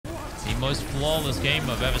most flawless game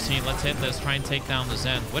I've ever seen. Let's hit this. Try and take down the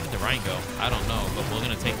Zen. Where did the Rhine go? I don't know, but we're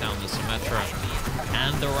going to take down the Symmetra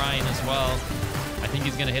and the Rhine as well. I think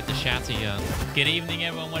he's going to hit the Shatter here. Good evening,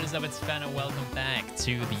 everyone. What is up? It's Fenner. Welcome back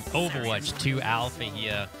to the Overwatch 2 Alpha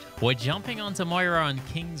here. We're jumping onto Moira on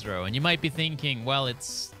King's Row, and you might be thinking, well,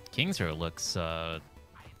 it's King's Row looks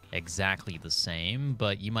exactly the same,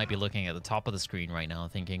 but you might be looking at the top of the screen right now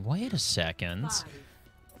thinking, wait a second.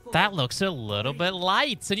 That looks a little bit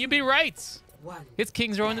light, and you'd be right. It's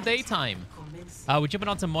King's Row in the daytime. We're jumping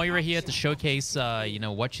onto Moira here to showcase, you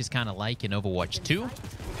know, what she's kind of like in Overwatch 2.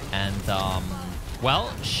 And,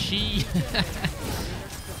 well, she...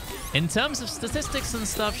 in terms of statistics and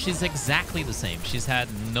stuff, she's exactly the same. She's had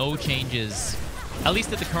no changes, at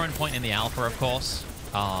least at the current point in the alpha, of course.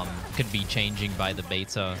 Could be changing by the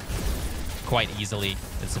beta quite easily.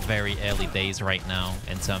 It's very early days right now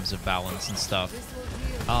in terms of balance and stuff.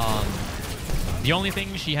 The only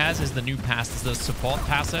thing she has is the new pass, is the support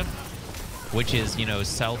passive, which is, you know,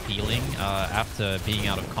 self-healing after being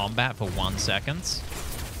out of combat for 1 second.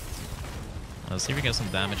 Let's see if we get some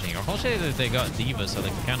damage here. Unfortunately, they got D.Va, so they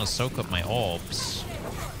can kind of soak up my orbs.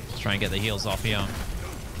 Let's try and get the heals off here.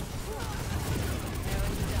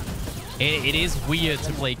 It is weird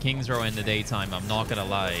to play King's Row in the daytime, I'm not gonna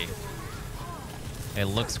lie. It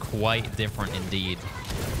looks quite different indeed.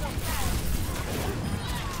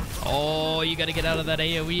 Oh, you gotta get out of that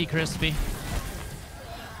AoE, Crispy.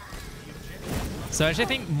 So actually, I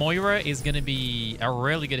think Moira is gonna be a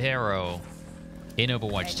really good hero in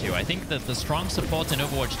Overwatch 2. I think that the strong supports in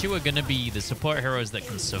Overwatch 2 are gonna be the support heroes that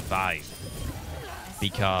can survive.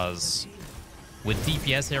 Because with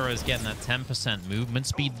DPS heroes getting that 10% movement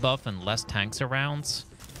speed buff and less tanks around,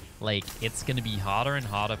 like, it's going to be harder and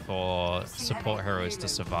harder for support heroes to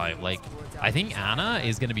survive. Like, I think Ana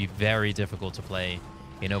is going to be very difficult to play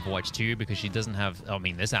in Overwatch 2 because she doesn't have... I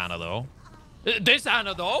mean, this Ana, though. This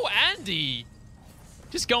Ana, though? Andy!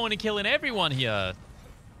 Just going and killing everyone here.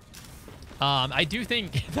 I do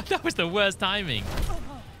think that was the worst timing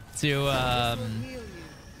to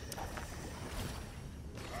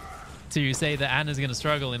say that Ana's going to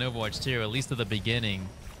struggle in Overwatch 2, at least at the beginning,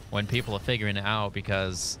 when people are figuring it out,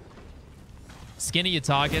 because skinny your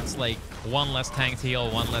targets, like, 1 less tank to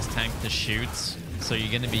heal, 1 less tank to shoot, so you're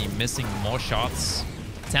going to be missing more shots,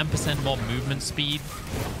 10% more movement speed,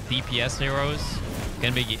 DPS heroes,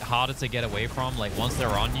 going to be harder to get away from. Like, once they're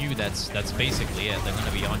on you, that's basically it. They're going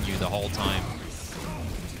to be on you the whole time.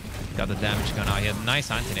 Got the damage going out here.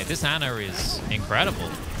 Nice anti-nade. This Ana is incredible.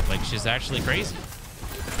 Like, she's actually crazy.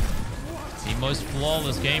 The most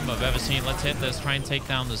flawless game I've ever seen. Let's hit this. Try and take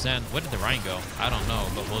down the Zen. Where did the Rhine go? I don't know,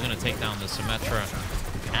 but we're going to take down the Symmetra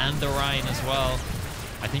and the Rhine as well.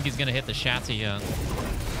 I think he's going to hit the Shatter here.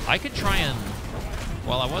 I could try and...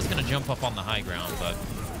 Well, I was going to jump up on the high ground, but...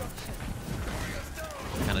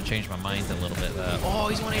 kind of changed my mind a little bit there. Oh,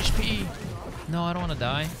 he's 1 HP! No, I don't want to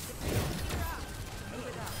die.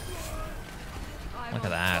 Look at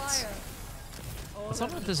that. Let's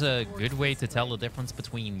wonder if there's a good way to tell the difference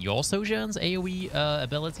between your Sojourn's AoE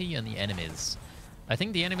ability and the enemies. I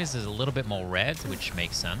think the enemies is a little bit more red, which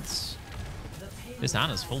makes sense. This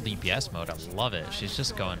Ana's full DPS mode. I love it. She's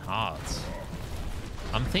just going hard.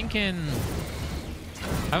 I'm thinking...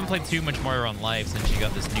 I haven't played too much Moira on live since she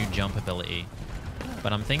got this new jump ability.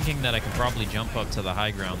 But I'm thinking that I can probably jump up to the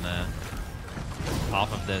high ground there.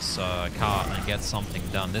 Off of this cart and get something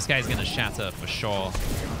done. This guy's going to shatter for sure.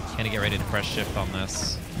 Gonna get ready to press shift on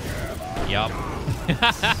this. Yup.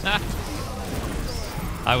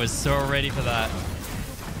 I was so ready for that.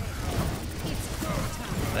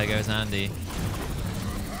 There goes Andy.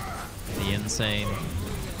 The insane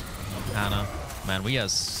Ana. Man, we are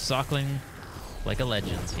suckling like a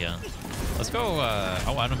legend here. Let's go.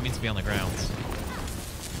 Oh, I don't mean to be on the ground.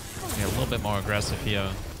 Get a little bit more aggressive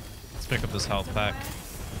here. Let's pick up this health pack.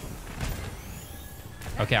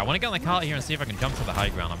 Okay, I want to get on the cart here and see if I can jump to the high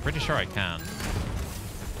ground. I'm pretty sure I can.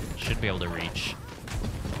 Should be able to reach.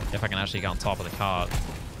 If I can actually get on top of the cart.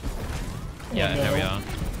 Yeah, there we are.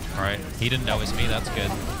 Alright, he didn't notice me. That's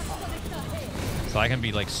good. So I can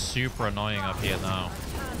be, like, super annoying up here now.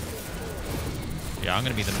 Yeah, I'm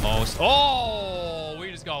going to be the most... Oh!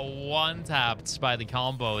 We just got one-tapped by the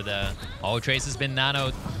combo there. Oh, Trace has been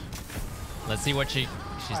nanoed. Let's see what she...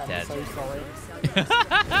 She's dead. So sorry.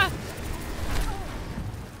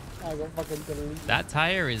 I got fucking deleted. That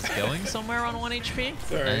tire is going somewhere on 1 HP.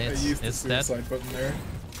 Sorry, I used the suicide button there.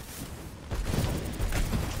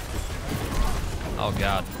 Oh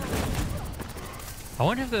god. I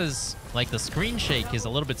wonder if there's like the screen shake is a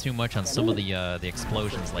little bit too much on some of the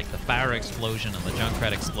explosions, like the Pharah explosion and the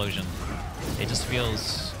Junkrat explosion. It just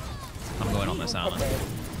feels. I'm going on this Ana.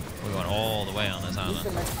 We went all the way on this These island.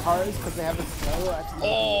 are like cars because they have a snow. Actually,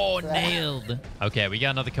 Oh, nailed. Okay, we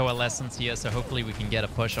got another coalescence here, so hopefully we can get a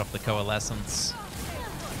push off the coalescence.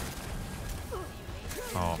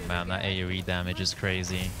 Oh man, that AoE damage is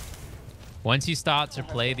crazy. Once you start to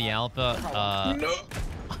play the alpha, No.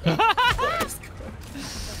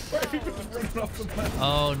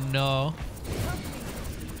 oh no.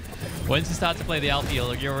 Once you start to play the alpha,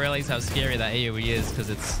 you'll realize how scary that AoE is, because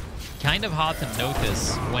it's kind of hard to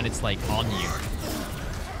notice when it's like on you.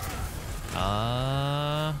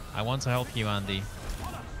 I want to help you, Andy.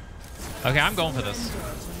 Okay, I'm going for this.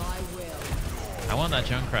 I want that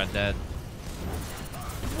Junkrat dead.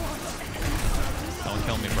 Don't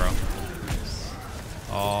kill me, bro.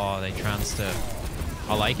 Oh, they tranced it.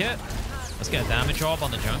 I like it. Let's get a damage orb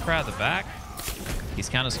on the Junkrat at the back. He's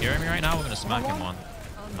kind of scaring me right now. We're going to smack him one.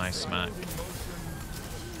 Nice smack.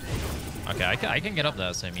 Okay, I can get up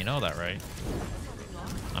there, Sim. You know that, right?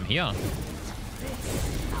 I'm here.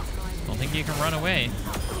 Don't think you can run away.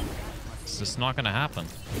 It's just not going to happen.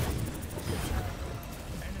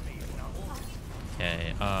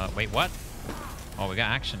 Okay, wait, what? Oh, we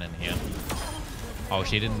got action in here. Oh,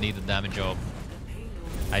 she didn't need the damage orb.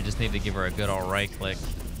 I just need to give her a good old right click.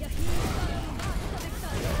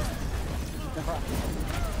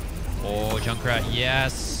 Oh, Junkrat,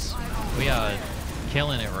 yes! We are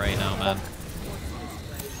killing it right now, man.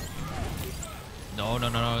 No,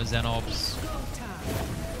 Xenobs.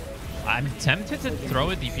 I'm tempted to throw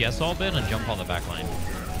a DPS orb in and jump on the back line.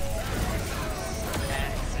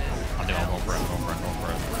 I'll go for it.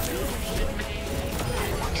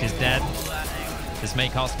 She's dead. This may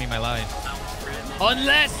cost me my life.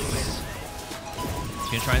 Unless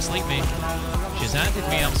she's gonna try and sleep me. She's anted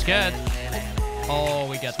me, I'm scared. Oh,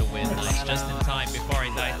 we got the win. Nice, just in time before I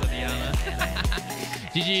died to the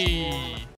GG.